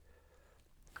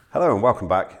Hello and welcome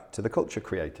back to the Culture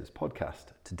Creators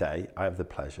podcast. Today I have the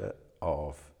pleasure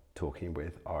of talking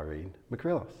with Irene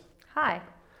Makrillos. Hi.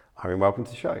 Irene, welcome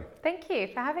to the show. Thank you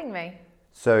for having me.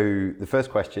 So the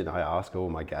first question I ask all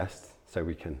my guests, so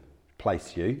we can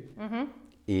place you,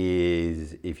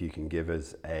 is if you can give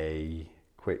us a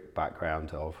quick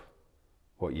background of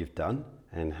what you've done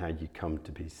and how you come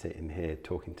to be sitting here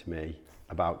talking to me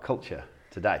about culture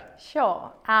today.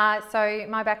 Sure. So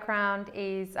my background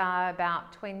is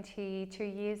about 22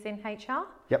 years in HR.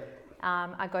 Yep.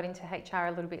 I got into HR a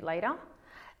little bit later.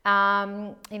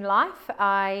 In life,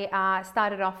 I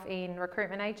started off in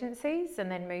recruitment agencies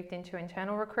and then moved into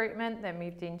internal recruitment, then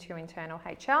moved into internal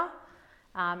HR,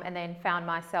 and then found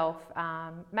myself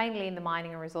mainly in the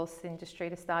mining and resources industry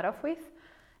to start off with,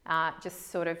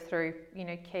 just sort of through,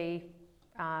 key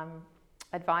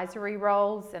advisory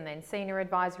roles and then senior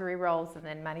advisory roles and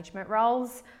then management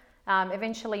roles.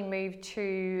 Eventually moved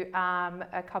to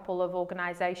a couple of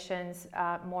organisations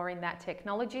more in that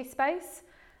technology space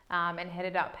and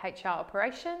headed up HR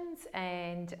operations,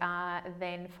 and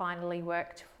then finally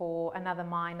worked for another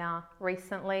miner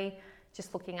recently,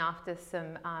 just looking after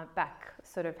some back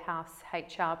sort of house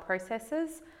HR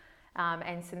processes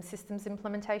and some systems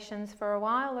implementations for a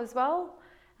while as well.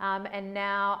 And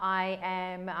now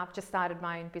I've just started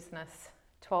my own business,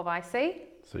 12IC.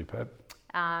 Superb.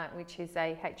 Which is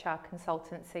a HR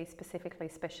consultancy specifically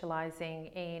specialising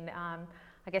in,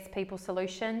 people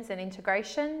solutions and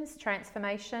integrations,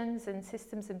 transformations and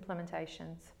systems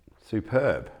implementations.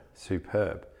 Superb.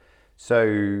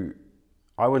 So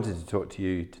I wanted to talk to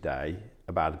you today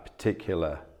about a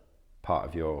particular part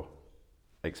of your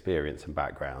experience and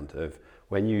background of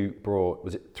when you brought,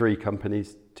 was it 3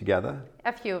 companies together?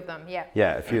 A few of them, yeah.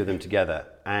 Yeah, a few of them together.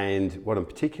 And what I'm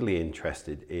particularly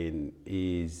interested in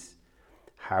is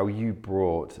how you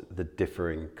brought the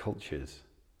differing cultures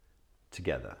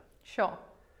together. Sure.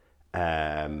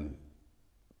 Part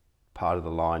of the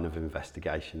line of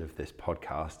investigation of this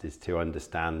podcast is to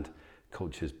understand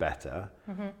cultures better,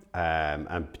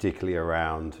 and particularly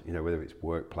around, whether it's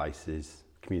workplaces,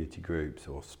 community groups,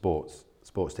 or sports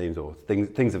teams, or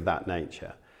things of that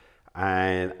nature.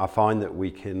 And I find that we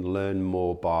can learn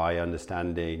more by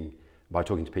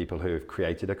talking to people who have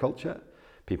created a culture,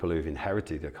 people who have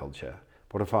inherited a culture.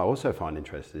 What I also find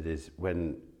interested is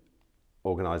when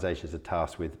organisations are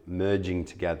tasked with merging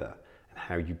together and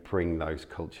how you bring those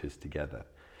cultures together.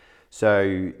 So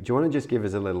do you want to just give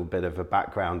us a little bit of a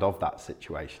background of that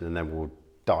situation, and then we'll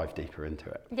dive deeper into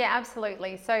it? Yeah,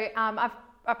 absolutely. So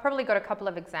I've probably got a couple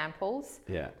of examples.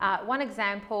 Yeah. One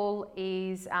example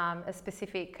is a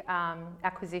specific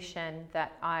acquisition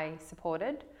that I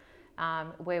supported,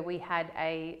 where we had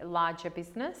a larger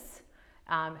business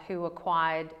who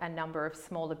acquired a number of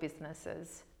smaller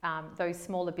businesses. Those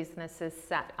smaller businesses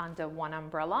sat under one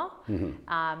umbrella,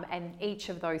 and each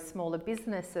of those smaller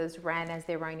businesses ran as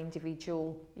their own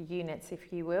individual units,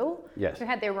 if you will, Yes. who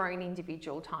had their own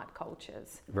individual type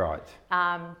cultures. Right.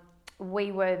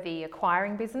 We were the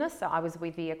acquiring business, so I was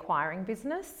with the acquiring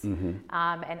business, and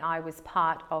I was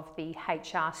part of the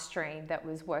HR stream that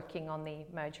was working on the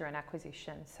merger and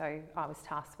acquisition. So I was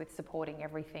tasked with supporting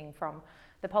everything from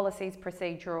the policies,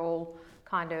 procedural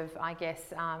kind of,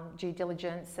 due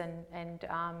diligence and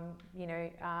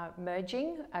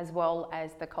merging, as well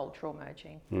as the cultural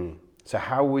merging. So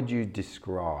how would you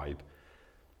describe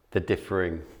the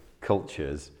differing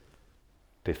cultures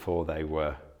before they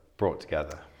were brought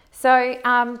together? So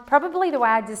probably the way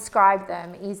I describe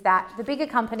them is that the bigger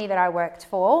company that I worked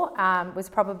for was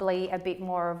probably a bit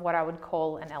more of what I would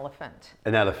call an elephant.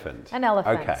 An elephant? An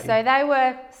elephant. Okay. So they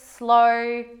were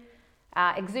slow,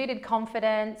 exuded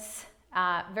confidence,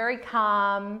 very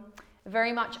calm,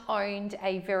 very much owned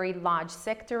a very large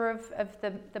sector of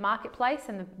the marketplace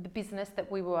and the business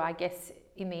that we were,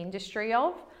 in the industry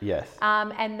of. Yes.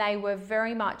 And they were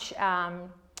very much...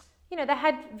 they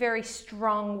had very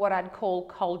strong, what I'd call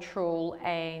cultural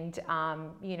and,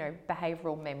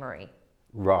 behavioural memory.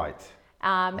 Right.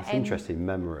 That's interesting,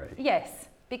 memory. Yes,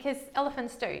 because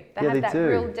elephants do. They Yeah, have they that do.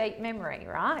 real deep memory,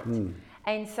 right?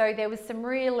 And so there was some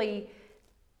really,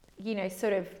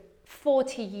 sort of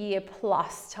 40-year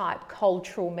plus type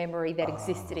cultural memory that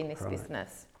existed in this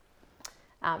business.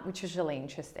 Which was really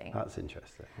interesting. That's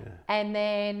interesting, yeah. And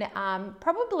then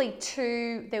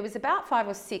there was about 5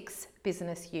 or 6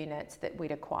 business units that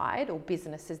we'd acquired, or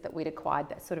businesses that we'd acquired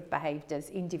that sort of behaved as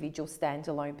individual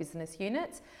standalone business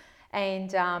units.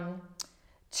 And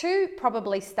 2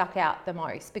 probably stuck out the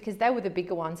most because they were the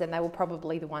bigger ones, and they were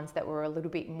probably the ones that were a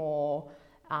little bit more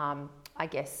I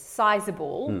guess,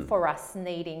 sizable for us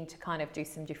needing to kind of do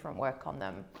some different work on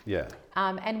them. Yeah.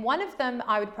 And one of them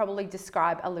I would probably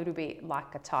describe a little bit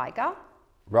like a tiger.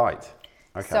 Right.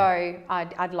 Okay. So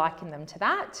I'd liken them to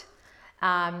that.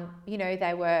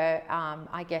 They were,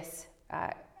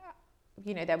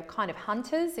 they were kind of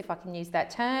hunters, if I can use that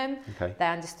term. Okay. They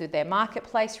understood their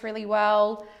marketplace really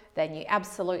well. They knew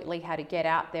absolutely how to get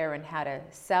out there and how to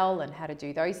sell and how to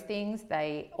do those things.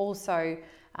 They also,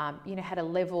 had a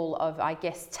level of, I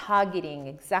guess, targeting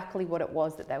exactly what it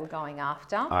was that they were going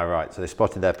after. All right. So they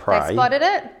spotted their prey. They spotted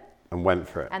it. And went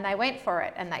for it. And they went for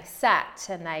it, and they sat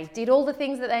and they did all the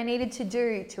things that they needed to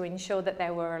do to ensure that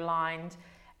they were aligned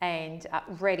and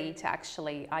ready to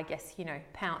actually, I guess,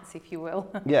 pounce, if you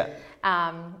will. Yeah.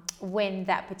 When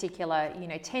that particular,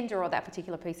 tender or that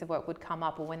particular piece of work would come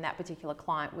up, or when that particular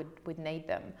client would need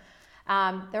them.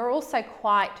 They're also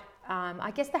quite,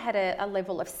 I guess they had a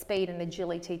level of speed and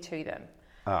agility to them.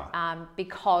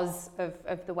 Because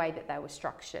of the way that they were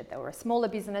structured. They were a smaller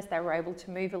business, they were able to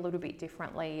move a little bit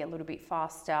differently, a little bit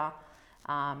faster,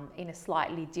 in a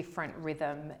slightly different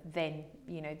rhythm than,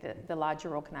 the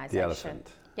larger organisation. The elephant.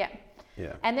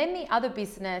 Yeah. And then the other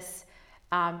business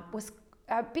was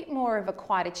a bit more of a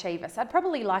quiet achiever. So I'd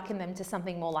probably liken them to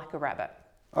something more like a rabbit.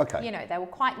 Okay. They were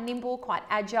quite nimble, quite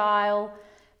agile,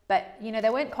 but, they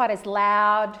weren't quite as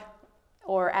loud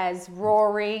or as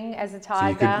roaring as a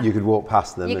tiger. So you could walk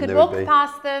past them. You could walk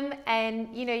past them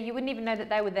and, you wouldn't even know that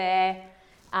they were there.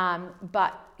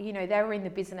 But, they were in the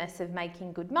business of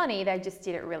making good money. They just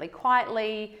did it really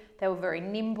quietly. They were very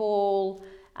nimble.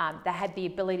 They had the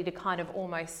ability to kind of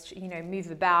almost,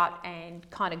 move about and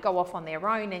kind of go off on their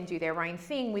own and do their own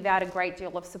thing without a great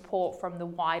deal of support from the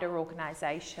wider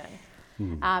organisation.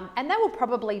 And they were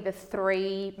probably the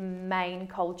three main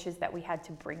cultures that we had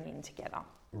to bring in together.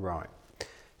 Right.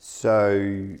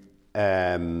 So,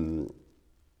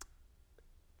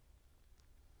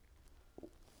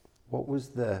 what was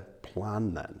the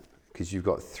plan then? Because you've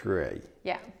got three.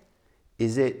 Yeah.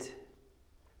 Is it,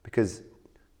 because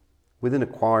with an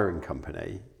acquiring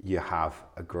company, you have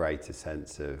a greater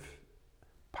sense of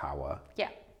power,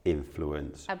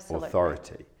 influence, absolutely.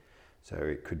 Authority. So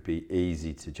it could be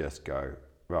easy to just go,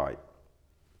 right,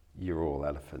 you're all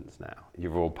elephants now.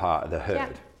 You're all part of the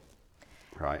herd,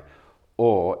 right?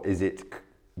 Or is it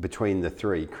between the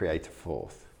three create a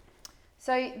fourth?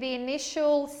 So the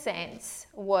initial sense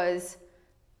was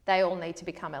they all need to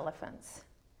become elephants,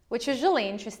 which was really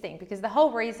interesting because the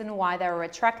whole reason why they were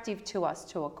attractive to us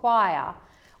to acquire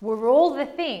were all the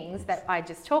things that I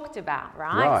just talked about,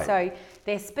 right? So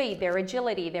their speed, their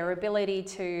agility, their ability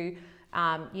to,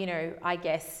 I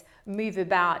guess, move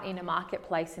about in a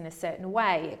marketplace in a certain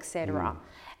way, etc.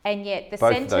 And yet the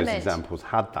Both sentiment... of those examples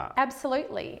had that.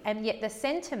 Absolutely. And yet the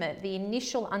sentiment, the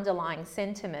initial underlying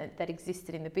sentiment that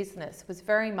existed in the business was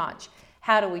very much,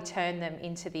 how do we turn them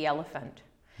into the elephant?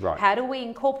 Right. How do we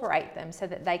incorporate them so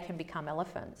that they can become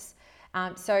elephants?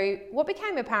 So what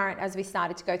became apparent as we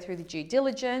started to go through the due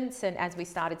diligence and as we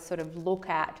started to sort of look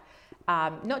at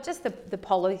not just the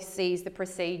policies, the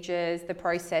procedures, the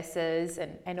processes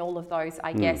and all of those,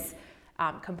 I guess,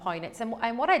 components.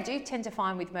 And what I do tend to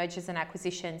find with mergers and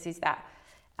acquisitions is that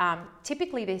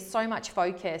typically there's so much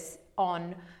focus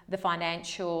on the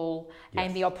financial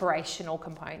and the operational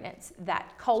components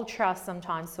that culture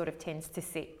sometimes sort of tends to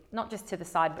sit, not just to the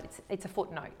side, but it's a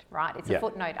footnote, right? It's a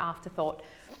footnote afterthought.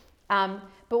 But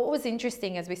what was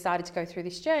interesting as we started to go through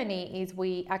this journey is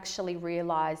we actually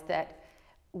realised that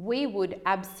we would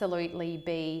absolutely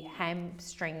be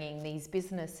hamstringing these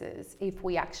businesses if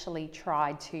we actually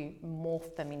tried to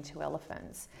morph them into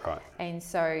elephants. Right. And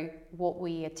so what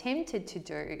we attempted to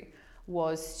do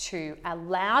was to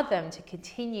allow them to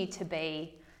continue to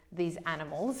be these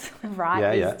animals,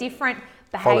 right? These different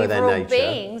behavioural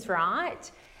beings, right?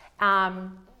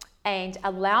 And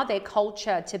allow their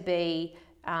culture to be,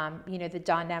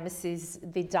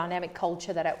 the dynamic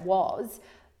culture that it was,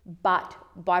 but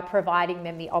by providing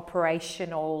them the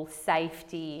operational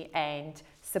safety and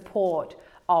support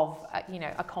of,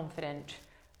 a confident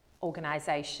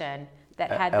organisation that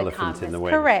had the calmness.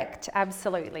 Correct,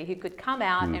 absolutely. Who could come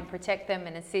out and protect them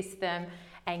and assist them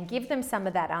and give them some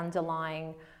of that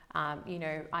underlying,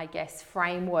 I guess,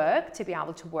 framework to be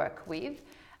able to work with,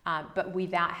 but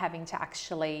without having to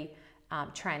actually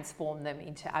transform them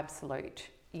into absolute,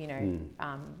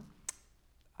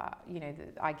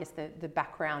 I guess the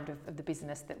background of the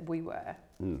business that we were.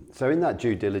 So in that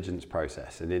due diligence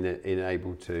process and in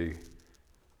able to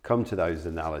come to those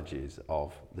analogies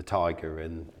of the tiger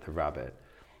and the rabbit,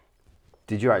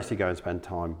 did you actually go and spend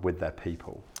time with their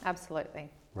people? Absolutely.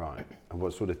 Right. And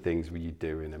what sort of things were you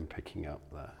doing and picking up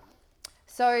there?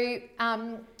 So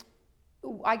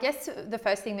I guess the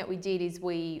first thing that we did is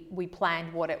we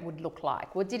planned what it would look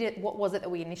like. What was it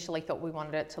that we initially thought we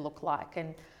wanted it to look like?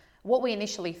 And what we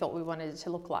initially thought we wanted it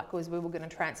to look like was we were going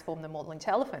to transform them all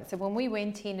into elephants. So when we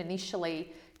went in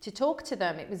initially to talk to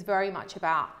them, it was very much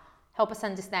about help us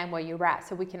understand where you're at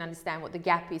so we can understand what the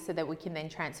gap is so that we can then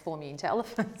transform you into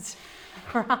elephants,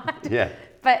 right? Yeah.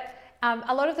 But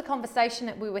a lot of the conversation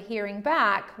that we were hearing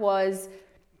back was,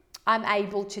 I'm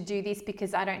able to do this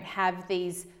because I don't have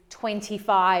these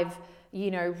 25,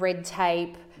 red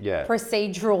tape,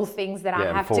 procedural things that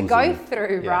I have to go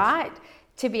through, right?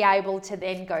 To be able to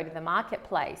then go to the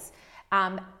marketplace.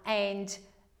 And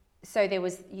so there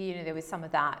was some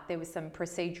of that. There was some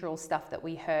procedural stuff that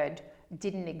we heard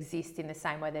didn't exist in the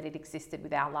same way that it existed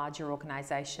with our larger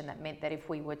organisation. That meant that if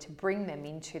we were to bring them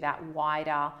into that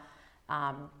wider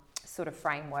sort of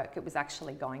framework, it was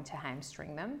actually going to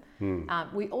hamstring them.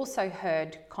 We also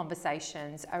heard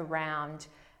conversations around,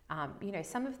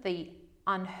 some of the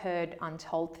unheard,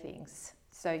 untold things.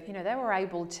 So, they were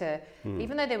able to,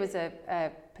 even though there was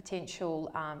a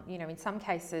potential, in some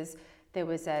cases, there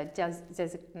was a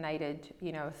designated,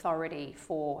 authority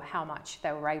for how much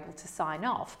they were able to sign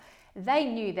off. They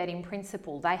knew that in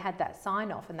principle, they had that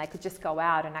sign off and they could just go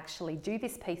out and actually do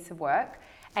this piece of work,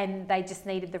 and they just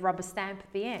needed the rubber stamp at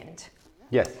the end.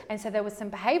 Yes. And so there were some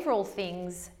behavioural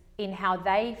things in how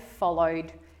they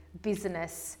followed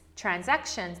business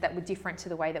transactions that were different to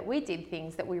the way that we did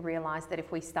things, that we realised that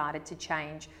if we started to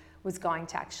change was going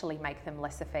to actually make them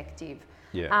less effective.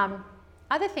 Yeah.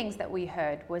 Other things that we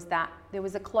heard was that there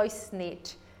was a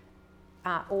close-knit,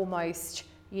 almost,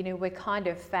 we're kind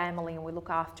of family and we look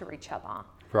after each other.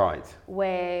 Right.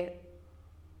 Where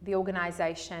the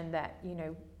organisation that,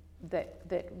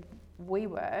 that we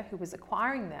were, who was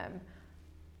acquiring them,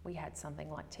 we had something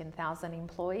like 10,000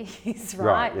 employees,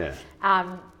 right? Right,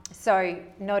 yeah. So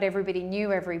not everybody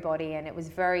knew everybody, and it was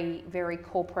very, very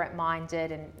corporate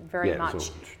minded, and very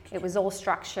much it was all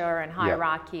structure and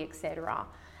hierarchy, etc.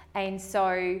 And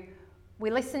so we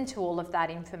listened to all of that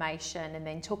information and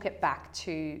then took it back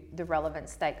to the relevant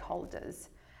stakeholders.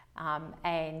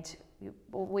 And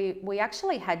we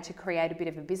actually had to create a bit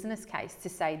of a business case to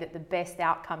say that the best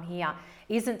outcome here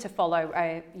isn't to follow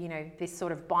this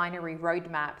sort of binary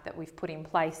roadmap that we've put in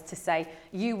place to say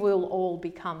you will all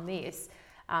become this,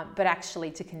 but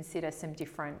actually to consider some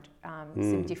different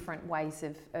ways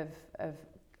of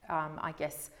I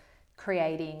guess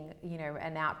creating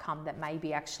an outcome that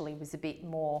maybe actually was a bit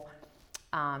more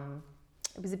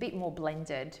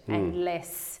blended and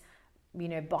less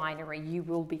binary. You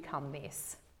will become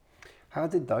this. How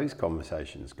did those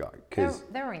conversations go? Because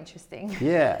they were interesting.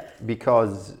 Yeah,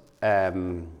 because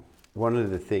one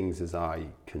of the things as I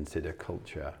consider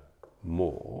culture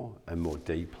more and more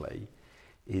deeply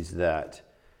is that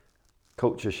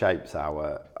culture shapes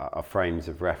our frames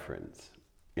of reference,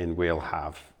 and we'll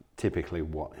have typically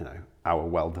our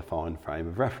well-defined frame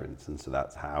of reference, and so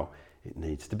that's how it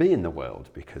needs to be in the world,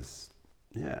 because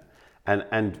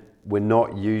and we're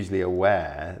not usually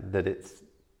aware that it's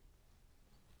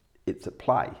at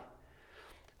play.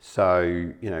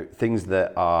 So, things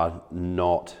that are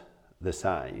not the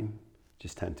same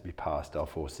just tend to be passed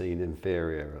off or seen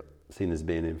as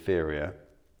being inferior,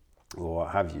 or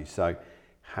what have you. So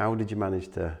how did you manage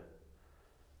to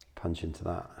punch into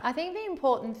that? I think the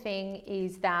important thing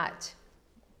is that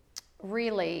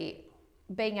really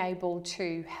being able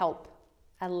to help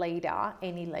a leader,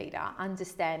 any leader,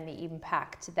 understand the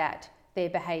impact that their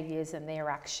behaviours and their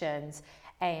actions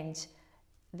and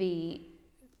the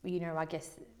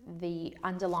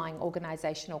underlying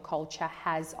organisational culture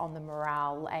has on the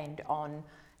morale and on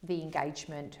the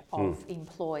engagement of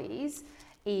employees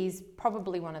is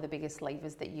probably one of the biggest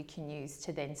levers that you can use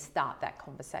to then start that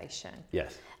conversation.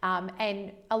 Yes.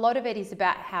 And a lot of it is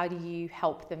about how do you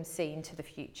help them see into the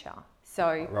future.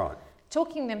 So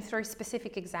talking them through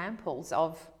specific examples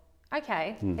of,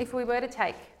 if we were to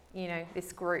take,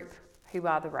 this group who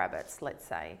are the rabbits, let's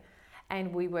say,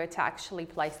 and we were to actually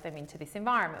place them into this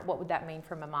environment, what would that mean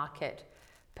from a market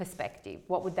perspective?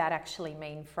 What would that actually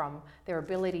mean from their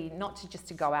ability not to just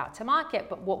to go out to market,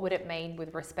 but what would it mean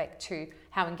with respect to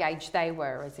how engaged they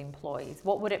were as employees?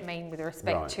 What would it mean with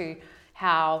respect to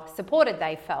how supported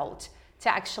they felt to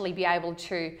actually be able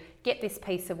to get this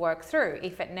piece of work through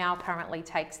if it now currently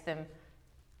takes them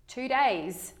 2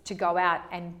 days to go out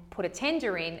and put a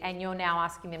tender in, and you're now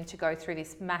asking them to go through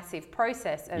this massive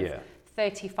process of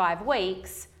 35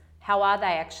 weeks, how are they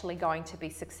actually going to be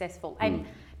successful? And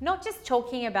not just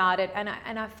talking about it, and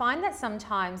I find that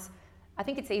sometimes, I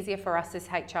think it's easier for us as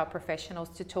HR professionals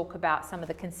to talk about some of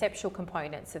the conceptual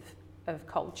components of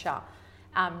culture.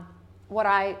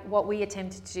 what we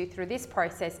attempted to do through this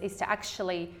process is to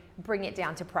actually bring it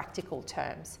down to practical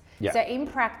terms. Yeah. So in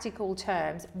practical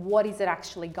terms, what is it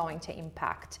actually going to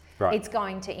impact? Right. It's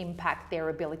going to impact their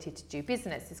ability to do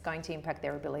business. It's going to impact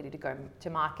their ability to go to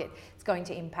market. It's going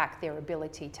to impact their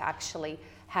ability to actually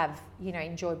have,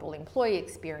 enjoyable employee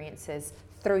experiences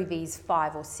through these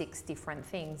 5 or 6 different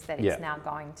things that it's now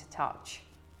going to touch.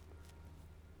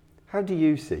 How do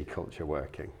you see culture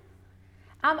working?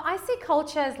 I see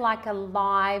culture as like a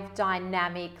live,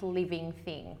 dynamic, living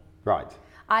thing. Right.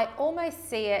 I almost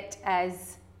see it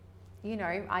as,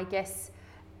 I guess,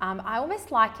 I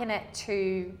almost liken it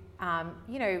to,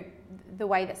 the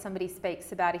way that somebody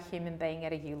speaks about a human being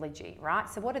at a eulogy, right?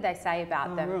 So what do they say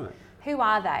about them? Right. Who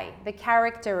are they? The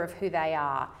character of who they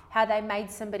are, how they made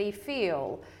somebody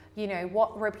feel,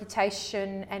 what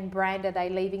reputation and brand are they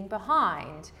leaving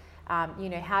behind?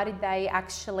 How did they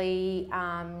actually,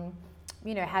 how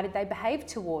did they behave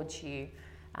towards you?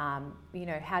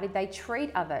 How did they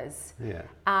treat others? Yeah.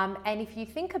 And if you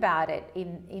think about it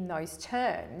in those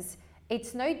terms,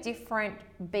 it's no different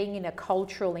being in a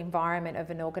cultural environment of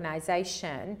an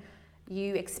organisation.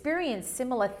 You experience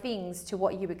similar things to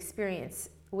what you experience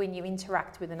when you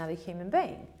interact with another human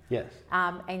being. Yes.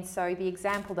 And so the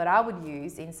example that I would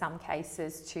use in some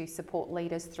cases to support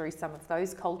leaders through some of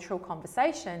those cultural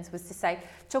conversations was to say,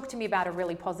 talk to me about a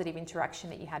really positive interaction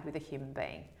that you had with a human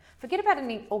being. Forget about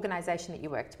an organisation that you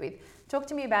worked with. Talk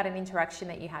to me about an interaction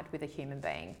that you had with a human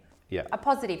being. Yeah. A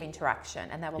positive interaction.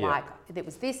 And they were like, it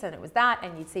was this and it was that,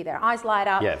 and you'd see their eyes light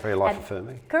up. Yeah, very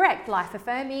life-affirming. Correct,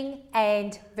 life-affirming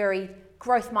and very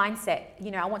growth mindset.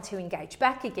 I want to engage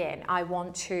back again. I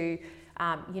want to,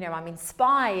 I'm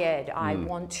inspired.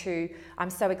 I'm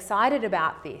so excited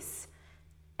about this.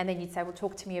 And then you'd say, well,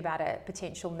 talk to me about a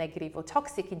potential negative or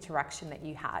toxic interaction that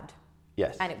you had.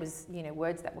 Yes. And it was,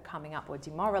 words that were coming up were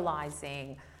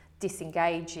demoralizing,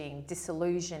 disengaging,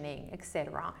 disillusioning,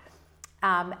 etc.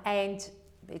 And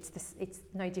it's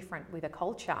no different with a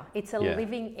culture. It's a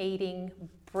living, eating,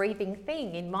 breathing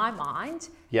thing in my mind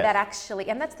that actually,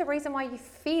 and that's the reason why you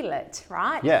feel it,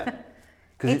 right? Yeah,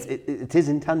 because it is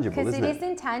intangible, isn't it? Because it is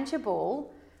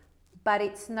intangible, but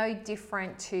it's no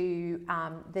different to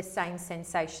the same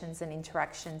sensations and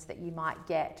interactions that you might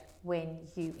get when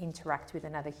you interact with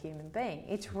another human being.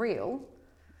 It's real.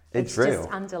 It's real. Just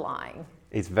underlying.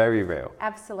 It's very real.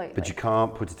 Absolutely. But you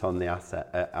can't put it on the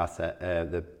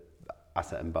the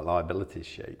asset and liabilities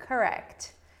sheet.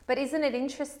 Correct. But isn't it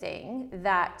interesting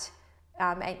that,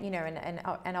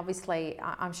 and obviously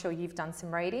I'm sure you've done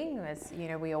some reading, as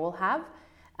we all have,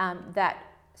 that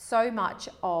so much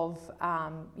of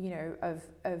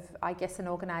I guess an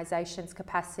organisation's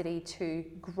capacity to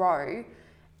grow,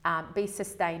 be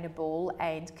sustainable,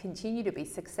 and continue to be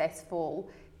successful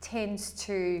tends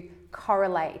to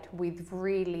correlate with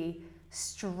really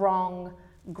strong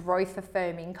growth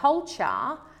affirming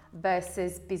culture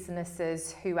versus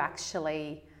businesses who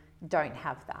actually don't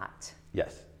have that.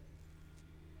 Yes.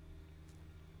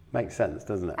 Makes sense,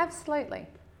 doesn't it? Absolutely.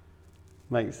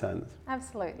 Makes sense.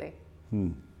 Absolutely.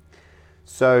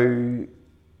 So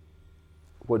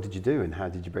what did you do and how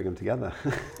did you bring them together?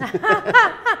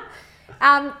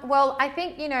 Well, I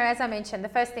think, as I mentioned, the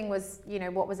first thing was,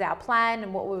 what was our plan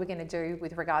and what we were going to do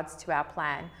with regards to our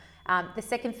plan. The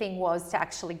second thing was to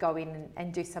actually go in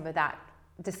and do some of that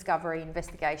discovery,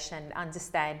 investigation,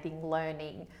 understanding,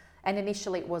 learning. And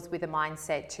initially it was with a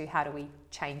mindset to how do we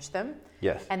change them?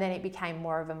 Yes. And then it became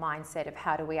more of a mindset of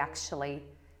how do we actually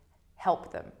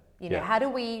help them? How do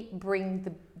we bring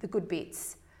the good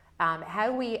bits?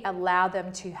 How do we allow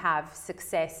them to have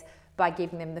success by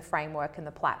giving them the framework and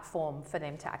the platform for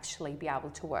them to actually be able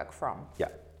to work from? Yeah.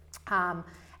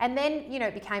 And then,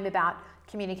 it became about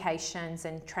communications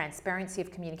and transparency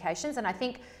of communications. And I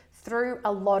think through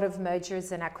a lot of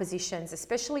mergers and acquisitions,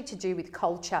 especially to do with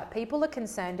culture, people are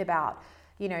concerned about,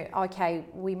 okay,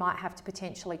 we might have to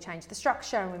potentially change the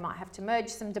structure and we might have to merge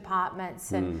some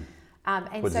departments. And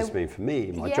what does this mean for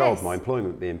me, my job, my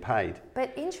employment being paid?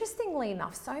 But interestingly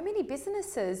enough, so many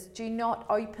businesses do not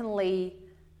openly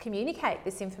communicate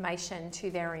this information to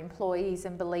their employees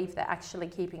and believe that actually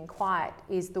keeping quiet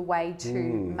is the way to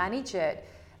manage it.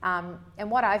 And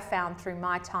what I've found through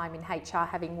my time in HR,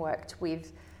 having worked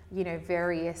with,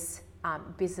 various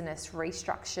business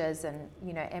restructures and,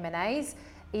 M&As,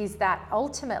 is that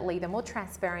ultimately the more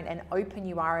transparent and open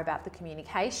you are about the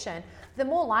communication, the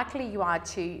more likely you are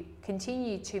to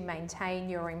continue to maintain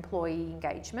your employee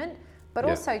engagement, but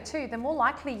also too, the more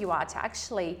likely you are to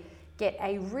actually get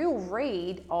a real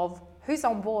read of who's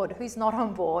on board, who's not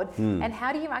on board, and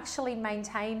how do you actually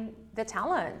maintain the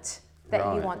talent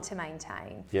that you want to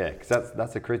maintain. Yeah, because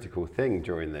that's a critical thing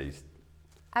during these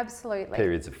Absolutely.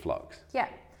 periods of flux. Yeah.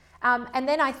 And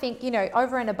then I think,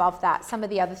 over and above that, some of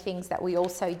the other things that we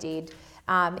also did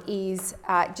is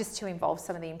just to involve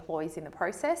some of the employees in the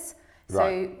process.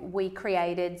 Right. So we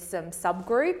created some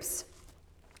subgroups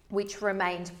which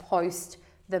remained post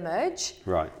the merge.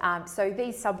 Right. So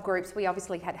these subgroups, we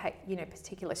obviously had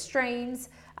particular streams,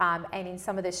 and in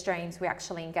some of the streams we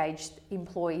actually engaged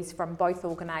employees from both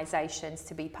organisations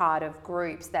to be part of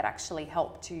groups that actually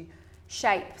helped to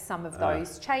shape some of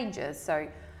those changes. So,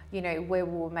 where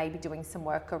we were maybe doing some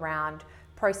work around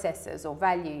processes or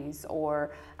values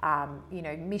or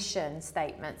mission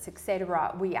statements,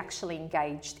 etc., we actually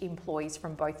engaged employees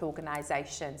from both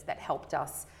organisations that helped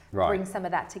us bring some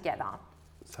of that together.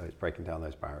 So it's breaking down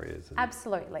those barriers.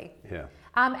 Absolutely. Yeah.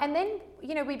 And then,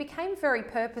 we became very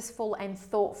purposeful and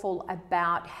thoughtful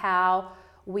about how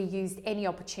we used any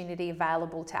opportunity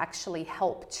available to actually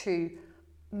help to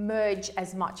merge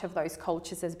as much of those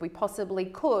cultures as we possibly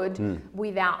could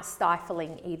without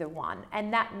stifling either one.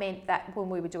 And that meant that when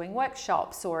we were doing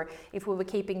workshops, or if we were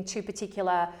keeping two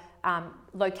particular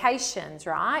locations,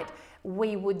 right,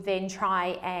 we would then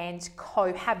try and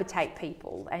cohabitate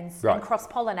people and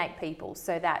cross-pollinate people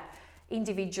so that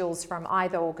individuals from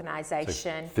either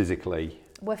organisation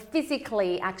were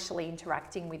physically actually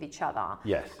interacting with each other.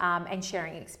 Yes. And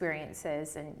sharing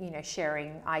experiences and,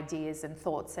 sharing ideas and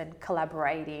thoughts and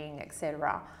collaborating,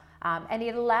 etc. And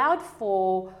it allowed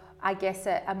for, I guess,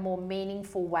 a more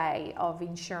meaningful way of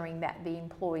ensuring that the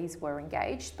employees were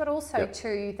engaged, but also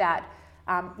too that,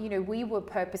 we were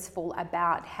purposeful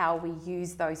about how we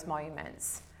use those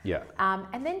moments. Yeah.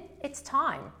 And then it's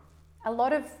time. A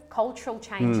lot of cultural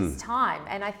change is time.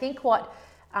 And I think what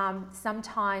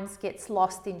sometimes gets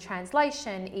lost in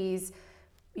translation is,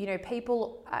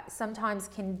 people sometimes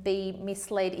can be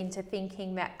misled into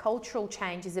thinking that cultural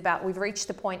change is about we've reached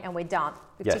the point and we're done.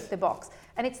 We've ticked the box.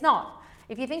 And it's not.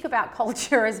 If you think about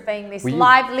culture as being this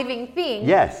live, living thing,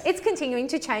 it's continuing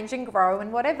to change and grow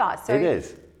and whatever. So it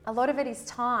is. A lot of it is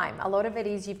time. A lot of it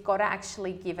is you've got to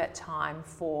actually give it time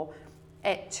for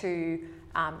it to,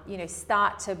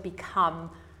 start to become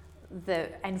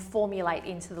and formulate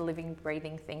into the living,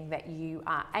 breathing thing that you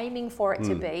are aiming for it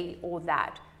to be, or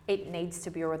that it needs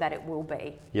to be, or that it will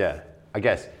be. Yeah, I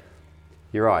guess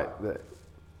you're right.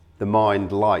 The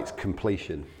mind likes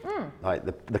completion. Like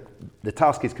the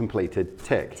task is completed,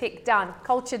 tick. Tick, done.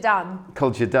 Culture done.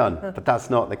 Culture done. But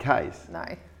that's not the case.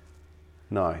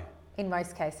 No. In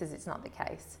most cases, it's not the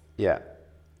case. Yeah.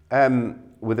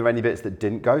 Were there any bits that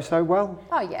didn't go so well?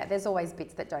 Oh yeah, there's always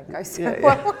bits that don't go so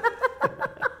well.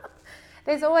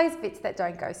 There's always bits that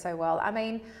don't go so well. I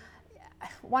mean,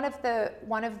 one of the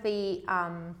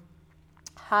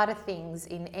harder things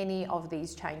in any of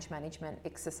these change management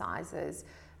exercises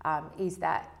is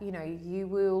that, you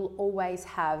will always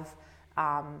have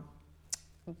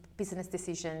business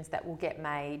decisions that will get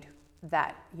made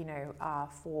that, are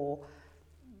for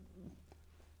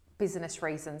business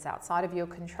reasons outside of your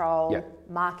control,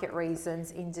 market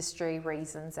reasons, industry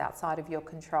reasons outside of your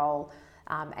control.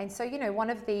 And so, one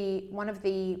of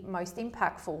the most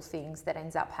impactful things that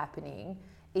ends up happening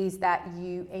is that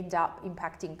you end up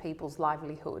impacting people's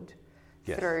livelihood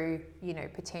through,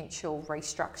 potential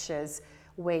restructures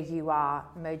where you are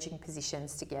merging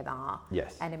positions together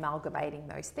and amalgamating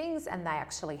those things, and they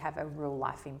actually have a real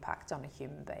life impact on a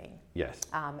human being. Yes.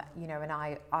 And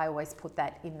I always put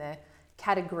that in the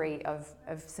category of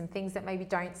some things that maybe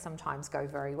don't sometimes go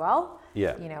very well.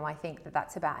 Yeah. I think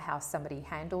that's about how somebody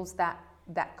handles that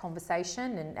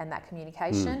conversation and that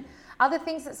communication. Other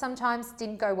things that sometimes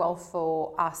didn't go well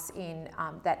for us in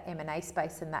that M&A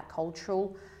space and that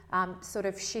cultural sort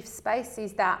of shift space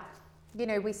is that,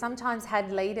 we sometimes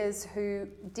had leaders who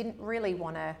didn't really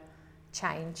want to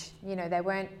change.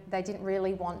 They didn't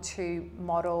really want to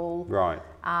model,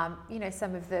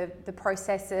 some of the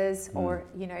processes, or,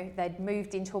 they'd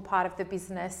moved into a part of the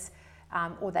business,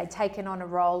 or they'd taken on a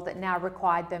role that now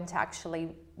required them to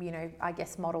actually,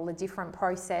 model a different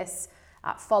process,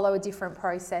 follow a different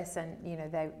process, and,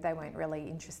 they weren't really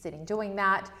interested in doing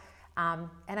that. And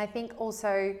I think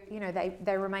also,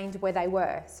 they remained where they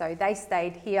were. So they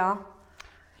stayed here.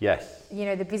 Yes.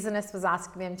 The business was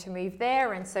asking them to move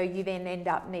there, and so you then end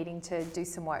up needing to do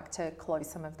some work to close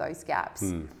some of those gaps.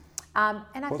 And I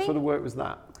think, what sort of work was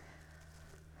that?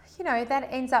 That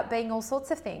ends up being all sorts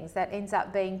of things. That ends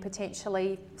up being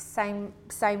potentially same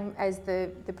as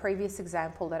the previous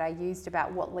example that I used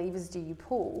about what levers do you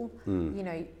pull.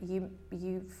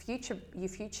 You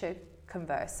future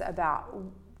converse about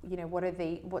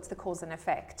what's the cause and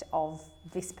effect of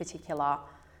this particular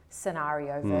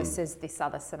scenario versus this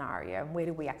other scenario, and where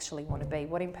do we actually want to be?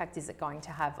 What impact is it going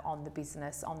to have on the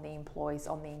business, on the employees,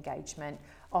 on the engagement,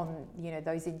 on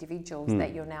those individuals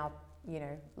that you're now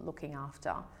looking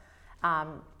after,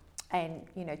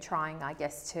 and trying, I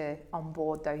guess, to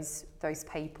onboard those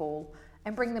people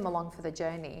and bring them along for the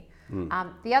journey.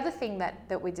 The other thing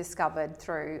that we discovered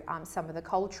through some of the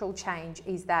cultural change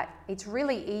is that it's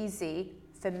really easy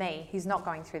for me, who's not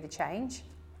going through the change.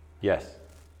 Yes.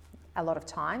 A lot of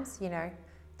times,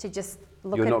 to just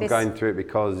look you're at not this. going through it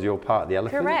because you're part of the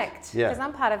elephant? Correct. Yeah. Because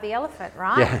I'm part of the elephant,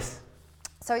 right? Yes.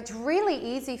 So it's really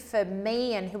easy for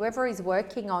me and whoever is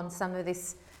working on some of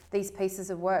these pieces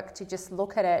of work to just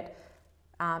look at it,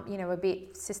 a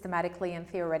bit systematically and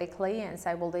theoretically, and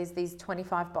say, well, there's these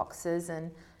 25 boxes and,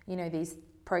 these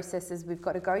processes we've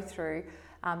got to go through,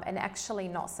 and actually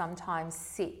not sometimes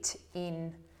sit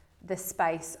in the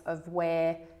space of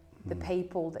where the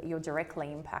people that you're directly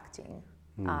impacting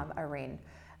are in.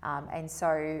 And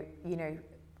so,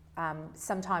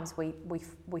 sometimes we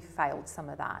failed some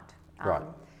of that. Right.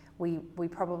 We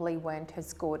probably weren't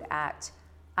as good at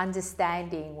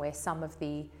understanding where some of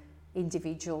the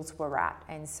individuals were at,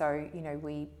 and so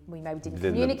we maybe didn't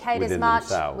communicate as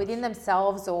much within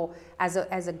themselves or as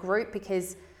a group,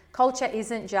 because culture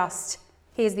isn't just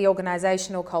here's the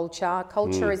organisational culture.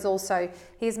 Culture is also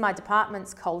here's my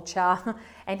department's culture,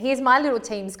 and here's my little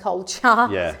team's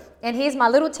culture, and here's my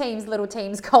little team's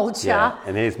culture,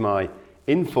 and here's my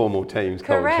informal team's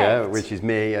culture, which is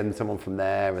me and someone from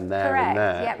there and there and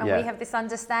there. Yeah, and we have this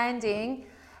understanding.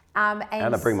 And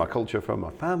I bring my culture from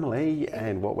my family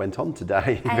and what went on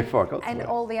today before I got to and it.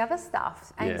 all the other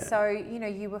stuff. And so,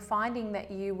 you were finding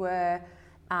that you were,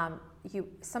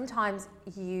 sometimes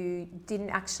you didn't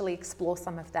actually explore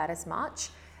some of that as much,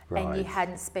 and you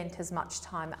hadn't spent as much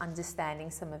time understanding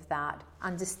some of that,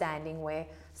 understanding where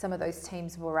some of those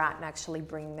teams were at and actually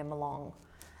bringing them along,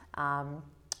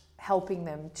 helping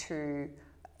them to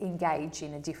engage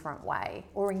in a different way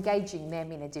or engaging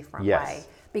them in a different way,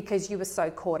 because you were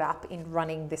so caught up in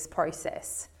running this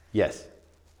process. Yes.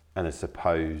 And I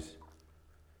suppose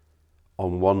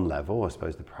on one level, I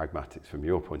suppose the pragmatics from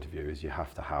your point of view is you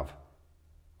have to have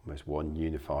almost one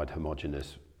unified,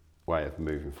 homogenous way of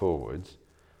moving forwards,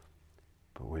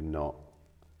 but we're not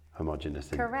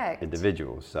homogenous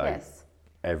individuals. So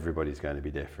everybody's going to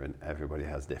be different. Everybody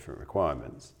has different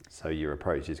requirements. So your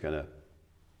approach is going to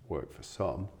work for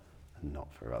some and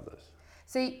not for others.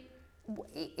 So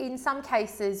in some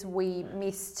cases we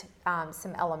missed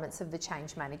some elements of the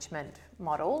change management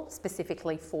model,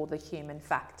 specifically for the human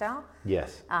factor.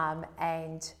 Yes. I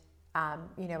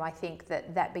think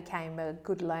that became a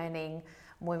good learning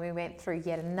when we went through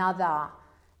yet another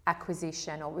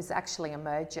acquisition, or it was actually a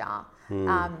merger,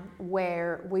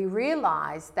 where we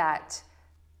realised that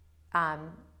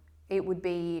it would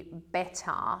be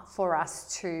better for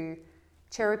us to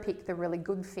cherry pick the really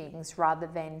good things rather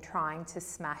than trying to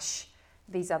smash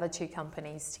these other two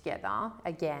companies together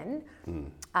again.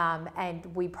 And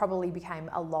we probably became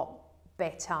a lot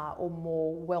better or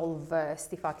more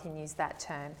well-versed, if I can use that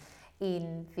term,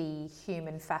 in the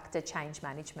human factor change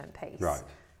management piece. Right.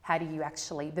 How do you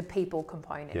actually, the people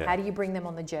component, how do you bring them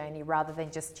on the journey rather than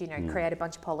just, create a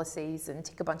bunch of policies and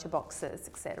tick a bunch of boxes,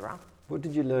 etc. What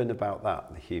did you learn about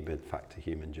that, the human factor,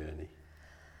 human journey?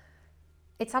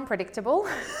 It's unpredictable.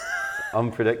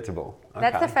 Unpredictable. Okay.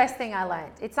 That's the first thing I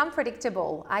learned. It's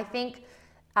unpredictable. I think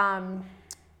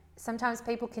sometimes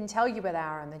people can tell you where they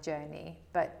are on the journey,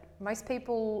 but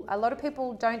a lot of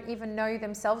people don't even know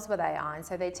themselves where they are, and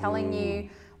so they're telling you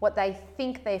what they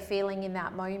think they're feeling in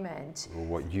that moment, or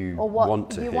what you want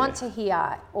to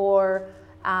hear, or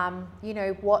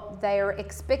what they're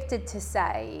expected to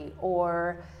say,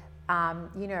 or right,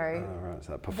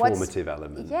 so that performative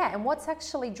element. Yeah, and what's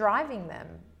actually driving them?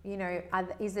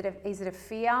 Is it a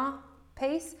fear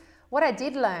piece? What I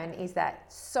did learn is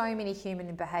that so many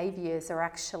human behaviours are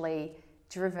actually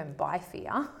driven by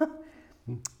fear.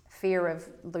 Fear of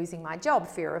losing my job,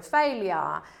 fear of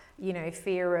failure,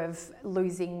 fear of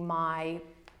losing my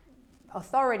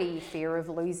authority, fear of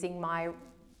losing my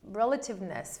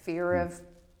relativeness, fear of,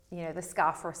 the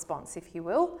scarf response, if you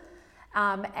will.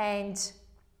 And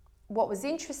what was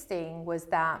interesting was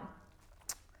that,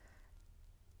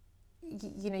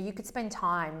 you could spend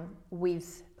time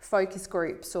with focus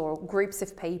groups or groups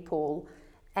of people,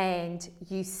 and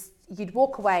you'd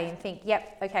walk away and think,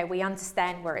 yep, okay, we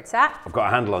understand where it's at. I've got a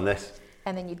handle on this.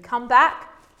 And then you'd come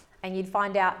back and you'd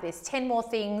find out there's 10 more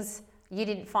things you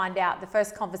didn't find out the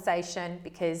first conversation,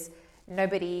 because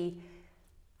nobody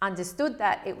understood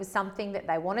that it was something that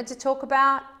they wanted to talk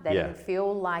about. They didn't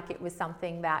feel like it was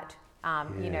something that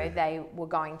They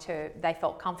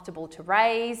felt comfortable to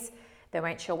raise. They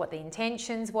weren't sure what the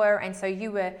intentions were. And so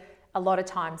you were a lot of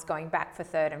times going back for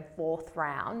third and fourth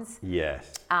rounds.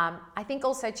 Yes. I think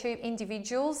also too,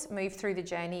 individuals move through the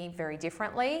journey very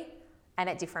differently and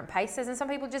at different paces. And some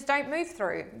people just don't move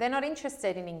through. They're not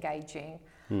interested in engaging.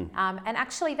 And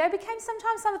actually they became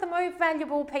sometimes some of the most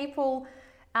valuable people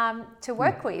to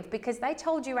work with, because they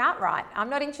told you outright, I'm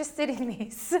not interested in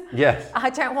this. Yes. I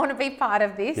don't want to be part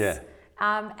of this. Yeah.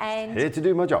 And here to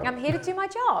do my job. I'm here to do my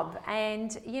job.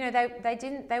 And,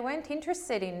 they weren't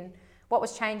interested in what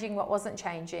was changing, what wasn't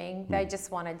changing. They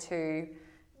just wanted to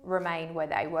remain where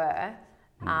they were.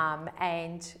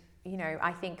 And,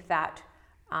 I think that,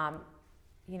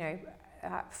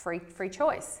 free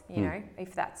choice,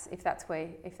 if that's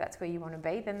where you want to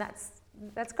be, then that's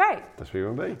great. That's where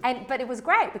you want to be. But it was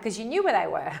great because you knew where they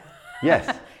were.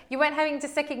 Yes. You weren't having to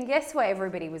second guess where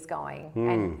everybody was going.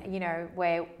 And,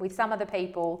 where with some of the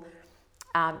people,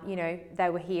 they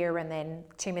were here and then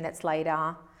 2 minutes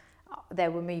later they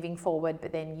were moving forward,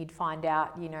 but then you'd find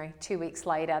out, 2 weeks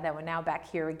later they were now back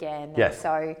here again. Yes. And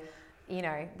so,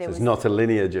 it's not a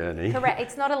linear journey. Correct.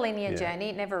 It's not a linear journey.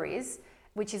 It never is,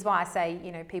 which is why I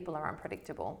say, people are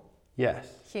unpredictable. Yes.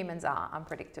 Humans are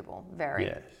unpredictable. Very.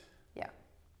 Yes. Yeah.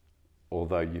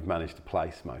 Although you've managed to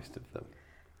place most of them.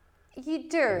 You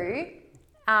do.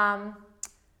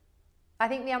 I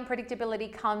think the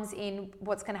unpredictability comes in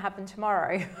what's going to happen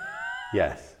tomorrow.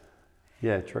 Yes.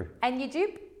 Yeah, true. And you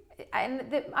do. And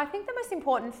I think the most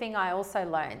important thing I also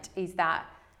learned is that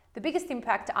the biggest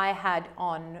impact I had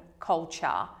on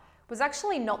culture was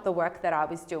actually not the work that I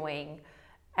was doing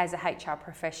as a HR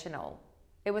professional.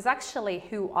 It was actually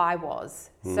who I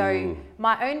was. So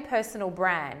my own personal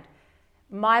brand,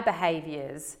 my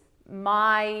behaviours,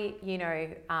 my,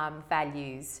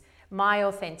 values, my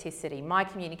authenticity, my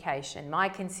communication, my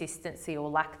consistency or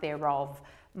lack thereof,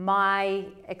 my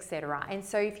etc. And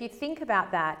so if you think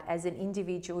about that as an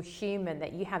individual human,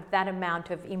 that you have that amount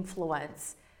of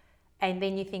influence, and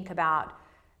then you think about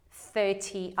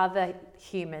 30 other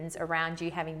humans around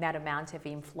you having that amount of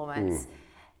influence,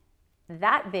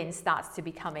 that then starts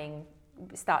becoming,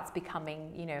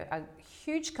 a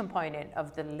huge component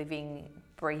of the living,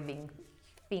 breathing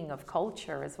thing of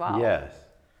culture as well. Yes.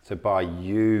 So by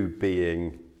you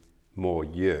being more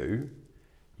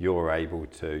you're able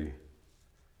to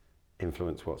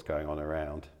influence what's going on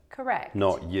around. Correct.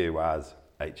 Not you as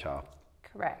HR.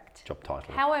 Correct. Job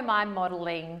title. How am I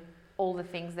modelling all the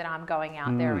things that I'm going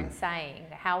out there and saying?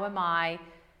 How am I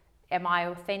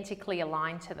authentically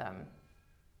aligned to them?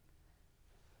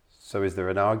 So is there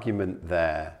an argument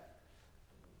there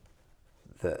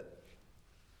that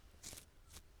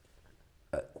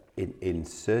in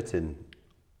certain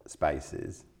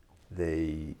spaces,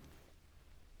 the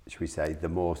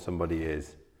more somebody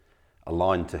is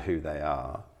aligned to who they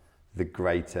are, the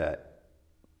greater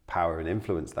power and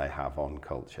influence they have on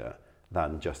culture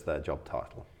than just their job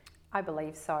title? I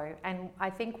believe so. And I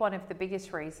think one of the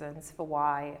biggest reasons for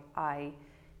why I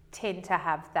tend to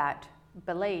have that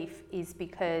belief is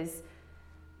because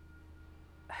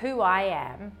who I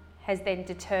am has then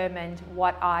determined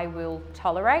what I will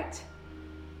tolerate,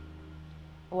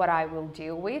 what I will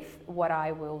deal with, what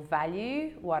I will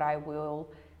value, what I will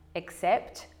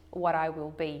accept, what I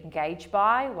will be engaged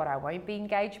by, what I won't be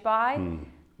engaged by,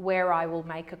 where I will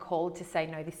make a call to say,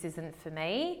 no, this isn't for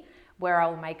me, where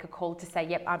I'll make a call to say,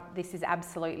 yep, this is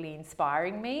absolutely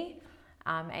inspiring me.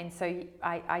 And so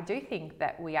I do think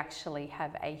that we actually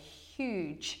have a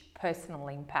huge personal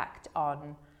impact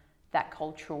on that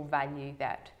cultural value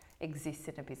that exists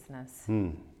in a business.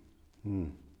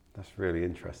 That's really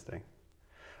interesting.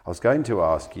 I was going to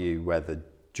ask you whether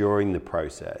during the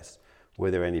process, were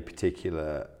there any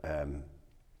particular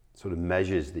sort of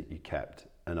measures that you kept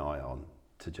an eye on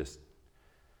to just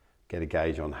get a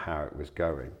gauge on how it was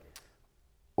going?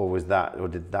 Or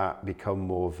did that become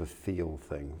more of a feel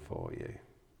thing for you?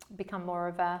 Become more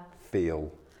of a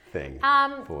feel thing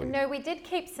for you? No, we did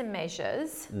keep some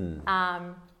measures.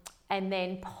 And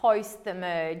then post the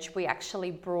merge, we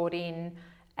actually brought in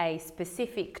a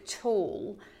specific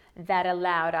tool that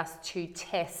allowed us to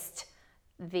test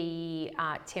the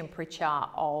temperature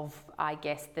of, I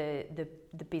guess, the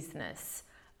business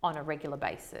on a regular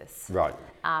basis. Right.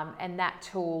 And that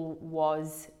tool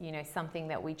was, something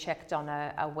that we checked on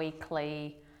a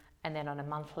weekly and then on a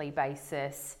monthly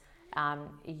basis.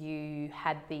 You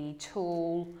had the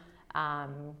tool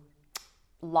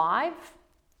live.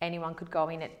 Anyone could go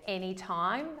in at any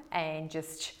time and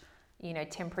just,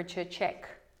 temperature check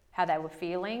how they were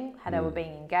feeling, how they were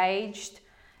being engaged,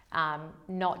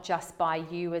 not just by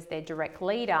you as their direct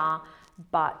leader,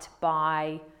 but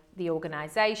by the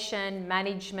organisation,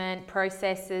 management,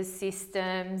 processes,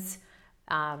 systems,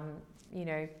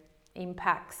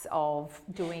 impacts of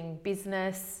doing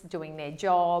business, doing their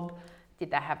job,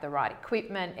 did they have the right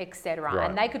equipment, etc. Right.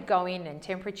 And they could go in and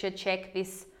temperature check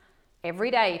this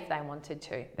every day if they wanted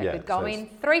to. They could go in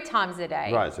 3 times a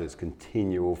day. Right, so it's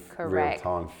continual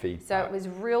real-time feedback. So it was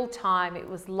real time, it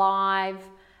was live.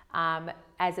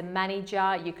 As a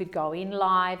manager, you could go in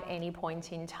live any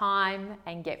point in time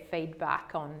and get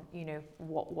feedback on,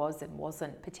 what was and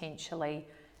wasn't potentially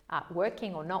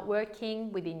working or not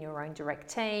working within your own direct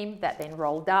team, that then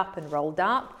rolled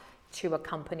up to a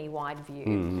company-wide view.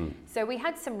 Mm-hmm. So we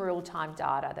had some real-time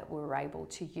data that we were able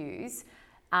to use.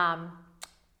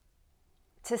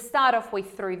 To start off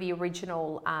with, through the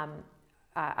original,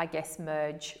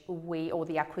 merge, or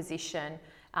the acquisition,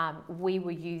 we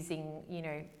were using,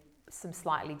 some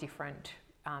slightly different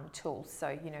tools.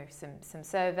 So, some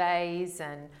surveys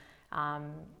and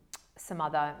some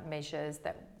other measures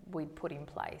that we'd put in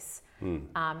place.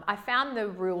 I found the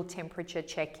real temperature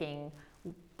checking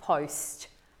post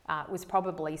was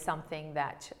probably something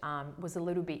that was a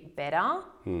little bit better.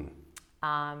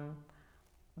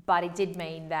 But it did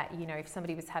mean that, if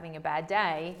somebody was having a bad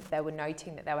day, they were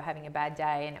noting that they were having a bad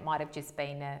day, and it might have just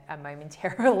been a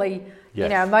momentarily,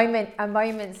 a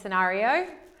moment scenario.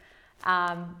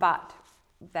 But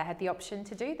they had the option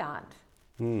to do that.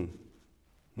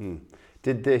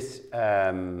 Did this,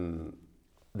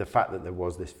 the fact that there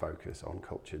was this focus on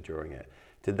culture during it,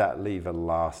 did that leave a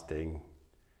lasting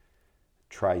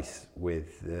trace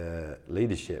with the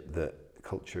leadership that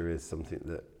culture is something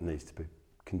that needs to be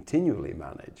continually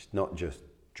managed, not just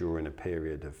during a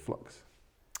period of flux?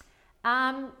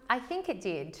 I think it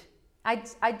did.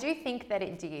 I do think that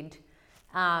it did.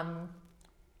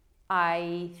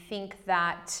 I think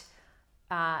that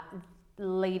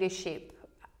leadership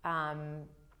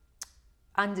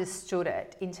understood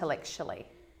it intellectually,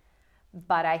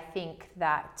 but I think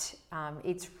that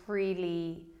it's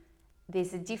really,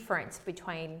 there's a difference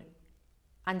between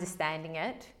understanding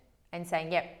it and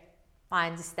saying, yep, I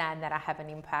understand that I have an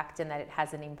impact and that it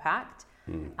has an impact,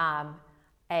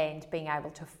 and being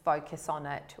able to focus on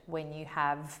it when you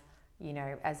have,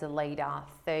 as a leader,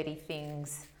 30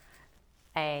 things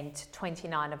and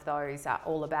 29 of those are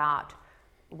all about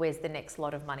where's the next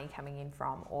lot of money coming in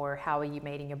from, or how are you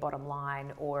meeting your bottom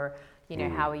line, or,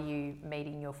 how are you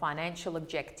meeting your financial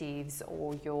objectives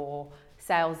or your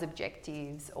sales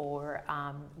objectives, or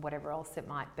whatever else it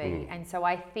might be. And so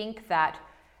I think that,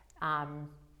 I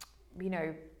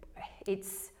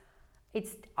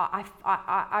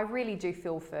really do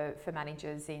feel for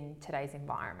managers in today's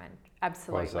environment.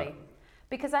 Absolutely. Why is that?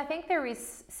 Because I think there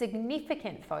is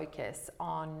significant focus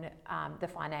on the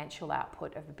financial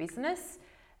output of a business,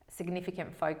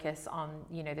 significant focus on,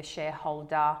 the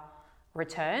shareholder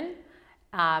return.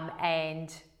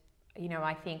 And,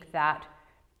 I think that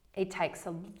it takes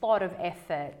a lot of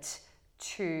effort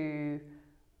to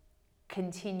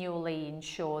continually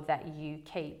ensure that you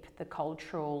keep the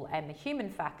cultural and the human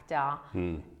factor,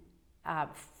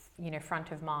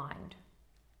 front of mind.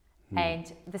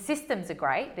 And the systems are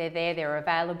great; they're there, they're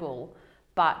available.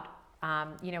 But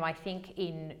I think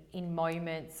in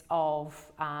moments of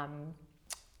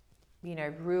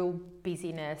real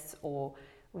busyness or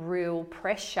real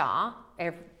pressure,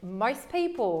 most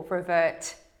people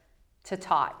revert to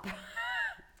type.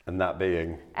 And that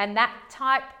being? And that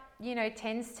type,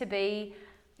 tends to be,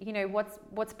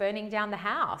 what's burning down the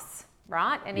house,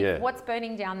 right? And if what's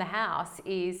burning down the house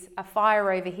is a fire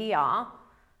over here,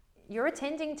 you're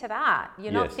attending to that.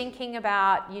 You're not thinking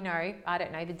about, I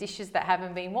don't know, the dishes that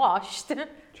haven't been washed,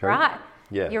 right?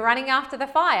 Yeah. You're running after the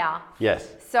fire. Yes.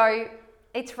 So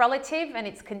it's relative and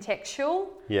it's contextual.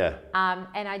 Yeah.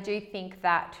 And I do think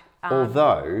that...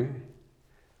 although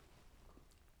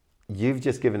you've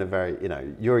just given a very,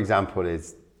 your example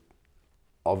is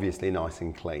obviously nice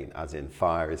and clean, as in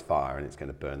fire is fire and it's going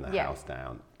to burn the house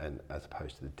down, and as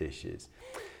opposed to the dishes.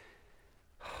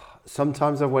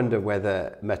 Sometimes I wonder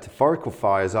whether metaphorical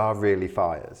fires are really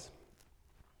fires.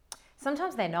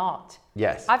 Sometimes they're not.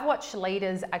 Yes. I've watched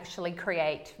leaders actually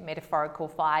create metaphorical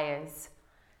fires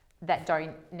that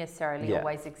don't necessarily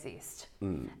always exist.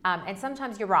 And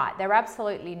sometimes you're right, they're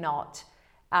absolutely not.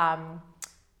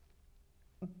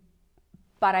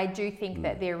 But I do think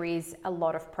that there is a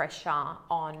lot of pressure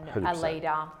on 100%. a leader,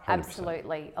 100%.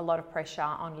 absolutely, a lot of pressure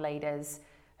on leaders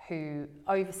who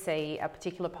oversee a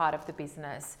particular part of the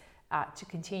business to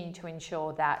continue to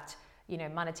ensure that,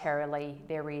 monetarily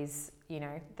there is,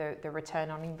 the return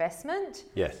on investment.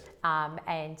 Yes.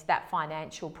 And that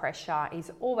financial pressure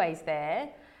is always there.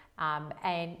 And,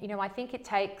 I think it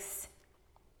takes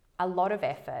a lot of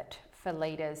effort for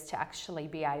leaders to actually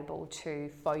be able to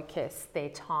focus their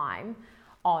time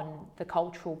on the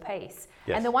cultural piece.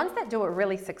 Yes. And the ones that do it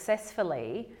really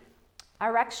successfully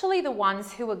are actually the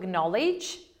ones who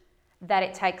acknowledge that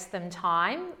it takes them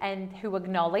time, and who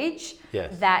acknowledge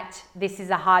Yes. that this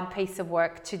is a hard piece of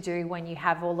work to do when you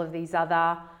have all of these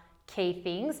other key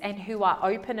things, and who are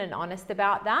open and honest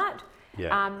about that.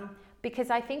 Yeah.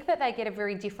 Because I think that they get a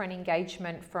very different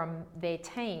engagement from their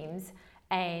teams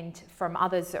and from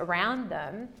others around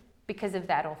them because of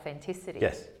that authenticity.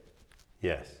 Yes.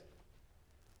 Yes.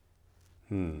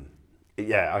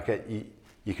 Yeah, okay.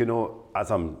 You can all,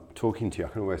 as I'm talking to you, I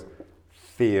can almost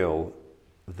feel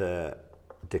the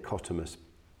dichotomous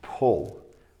pull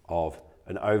of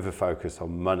an over-focus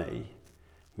on money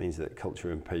means that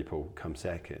culture and people come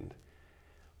second.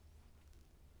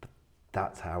 But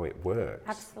that's how it works.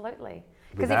 Absolutely.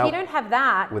 Because if you don't have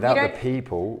that, without the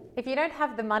people, if you don't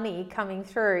have the money coming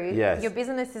through, yes. your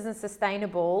business isn't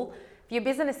sustainable. If your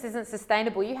business isn't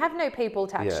sustainable, you have no people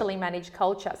to actually manage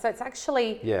culture. So it's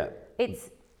actually, it's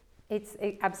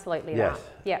absolutely yes.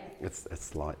 that. Yeah.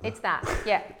 It's like that. It's that.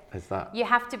 Yeah. It's that. You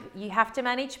have to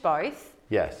manage both.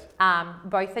 Yes.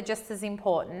 Both are just as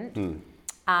important.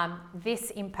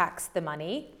 This impacts the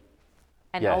money.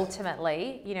 And yes.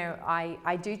 ultimately,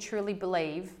 I do truly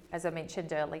believe, as I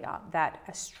mentioned earlier, that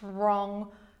a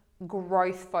strong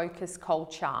growth-focused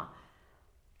culture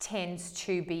tends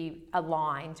to be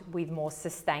aligned with more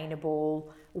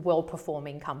sustainable,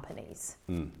 well-performing companies.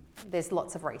 There's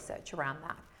lots of research around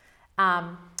that.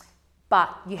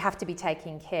 But you have to be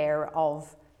taking care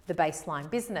of the baseline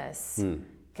business,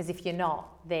 because if you're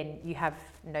not, then you have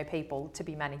no people to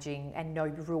be managing and no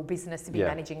real business to be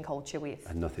managing culture with.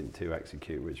 And nothing to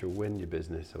execute, which will win your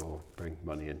business or bring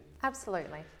money in.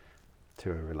 Absolutely.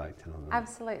 To a related on that.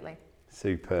 Absolutely.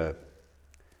 Superb.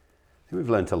 I think we've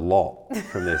learnt a lot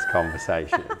from this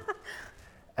conversation.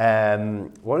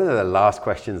 One of the last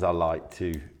questions I like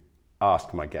to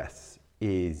ask my guests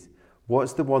is,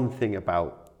 what's the one thing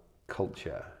about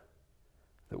culture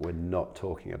that we're not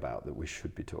talking about that we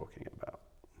should be talking about?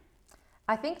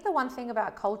 I think the one thing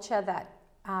about culture that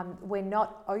we're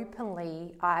not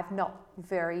openly, I've not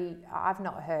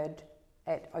heard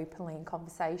it openly in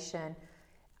conversation,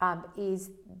 is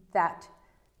that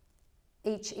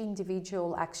each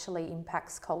individual actually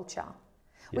impacts culture.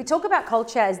 Yep. We talk about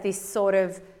culture as this sort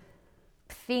of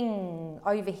thing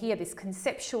over here, this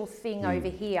conceptual thing over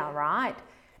here, right?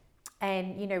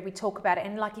 And, we talk about it.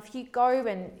 And like, if you go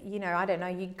and, I don't know,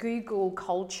 you Google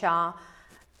culture,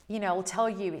 it'll tell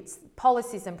you it's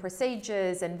policies and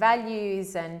procedures and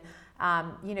values and,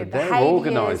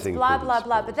 behaviours, blah, blah,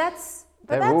 blah. But that's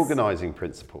organising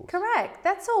principles. Correct.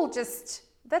 That's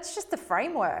just the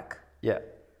framework. Yeah.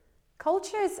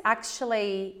 Culture is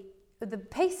actually, the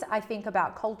piece I think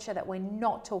about culture that we're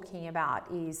not talking about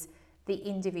is the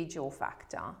individual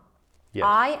factor. Yes.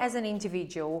 I, as an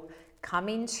individual, come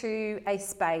into a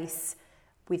space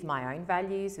with my own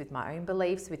values, with my own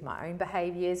beliefs, with my own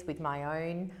behaviours, with my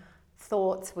own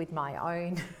thoughts, with my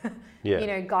own,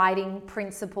 guiding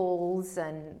principles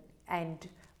and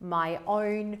my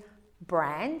own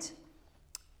brand.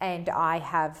 And I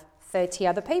have 30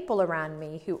 other people around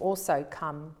me who also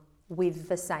come with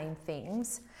the same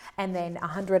things, and then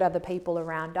 100 other people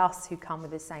around us who come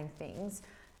with the same things.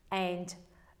 And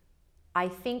I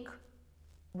think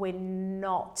we're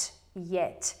not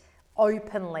yet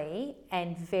openly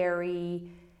and very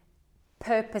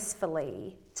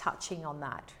purposefully touching on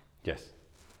that. Yes.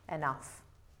 Enough.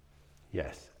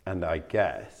 Yes. And I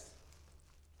guess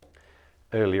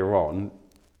earlier on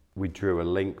we drew a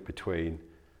link between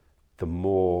the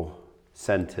more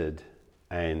centered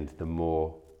and the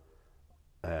more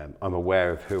I'm aware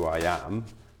of who I am,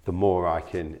 the more I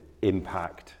can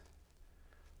impact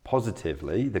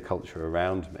positively the culture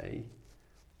around me.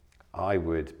 I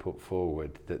would put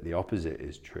forward that the opposite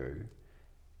is true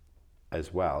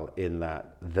as well, in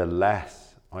that the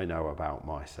less I know about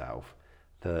myself,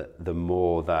 the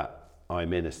more that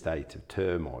I'm in a state of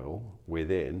turmoil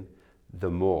within,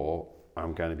 the more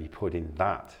I'm going to be putting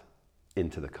that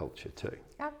into the culture too.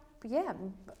 Yeah,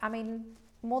 I mean,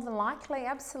 more than likely,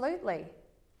 absolutely.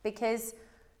 Because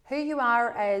who you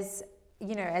are as,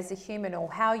 as a human,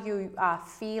 or how you are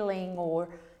feeling or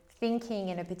thinking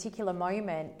in a particular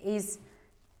moment is,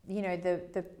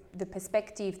 the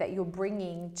perspective that you're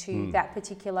bringing to that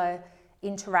particular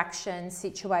interaction,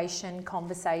 situation,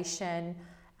 conversation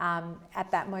at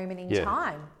that moment in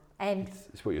time. And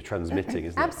it's what you're transmitting,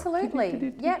 isn't it?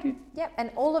 Absolutely. Yep.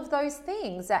 And all of those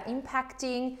things are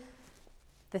impacting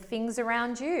the things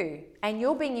around you, and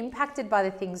you're being impacted by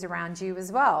the things around you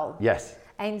as well. Yes.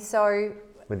 And so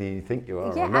whether you think you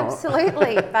are yeah, or not.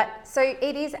 absolutely. But so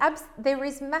it is. There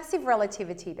is massive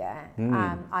relativity there.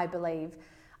 I believe.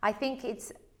 I think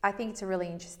it's a really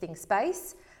interesting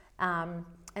space, and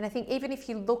I think even if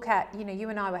you look at, you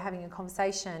and I were having a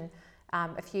conversation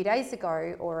a few days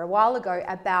ago or a while ago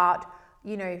about,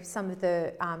 some of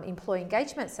the employee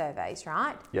engagement surveys,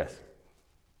 right? Yes.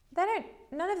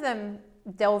 None of them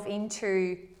delve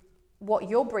into what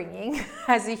you're bringing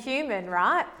as a human,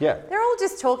 right? Yeah. They're all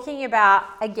just talking about,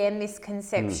 again, this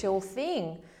conceptual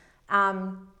thing.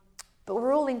 But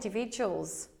we're all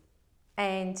individuals.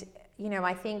 And,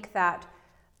 I think that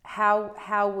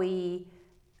how we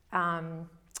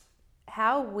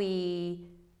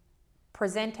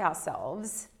present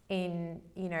ourselves in,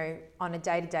 on a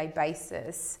day-to-day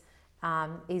basis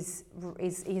is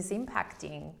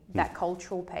impacting that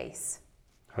cultural piece.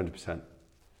 100%.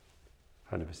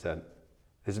 100%.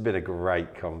 This has been a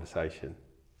great conversation.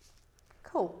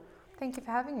 Cool. Thank you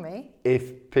for having me.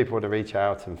 If people want to reach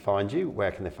out and find you,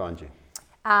 where can they find you?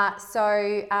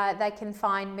 So they can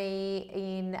find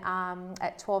me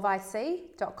at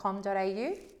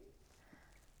 12ic.com.au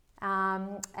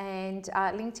and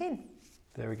LinkedIn.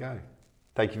 There we go.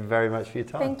 Thank you very much for your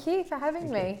time. Thank you for having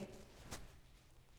me.